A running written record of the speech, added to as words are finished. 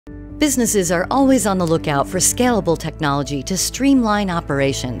Businesses are always on the lookout for scalable technology to streamline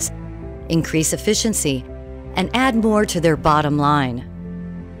operations, increase efficiency, and add more to their bottom line.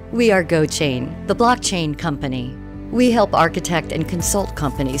 We are GoChain, the blockchain company. We help architect and consult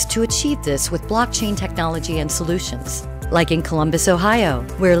companies to achieve this with blockchain technology and solutions. Like in Columbus, Ohio,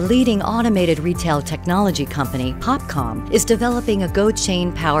 where leading automated retail technology company Popcom is developing a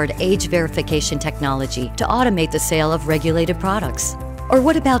GoChain-powered age verification technology to automate the sale of regulated products. Or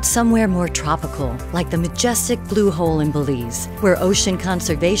what about somewhere more tropical, like the majestic Blue Hole in Belize, where ocean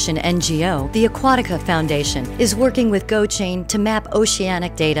conservation NGO, the Aquatica Foundation, is working with GoChain to map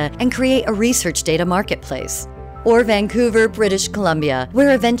oceanic data and create a research data marketplace. Or Vancouver, British Columbia,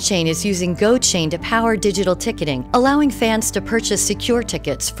 where EventChain is using GoChain to power digital ticketing, allowing fans to purchase secure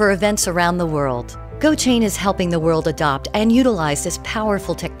tickets for events around the world. GoChain is helping the world adopt and utilize this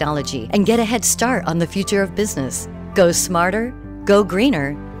powerful technology and get a head start on the future of business. Go smarter, go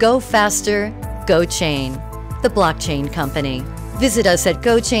greener, go faster, GoChain, the blockchain company. Visit us at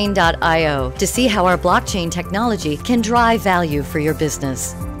GoChain.io to see how our blockchain technology can drive value for your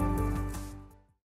business.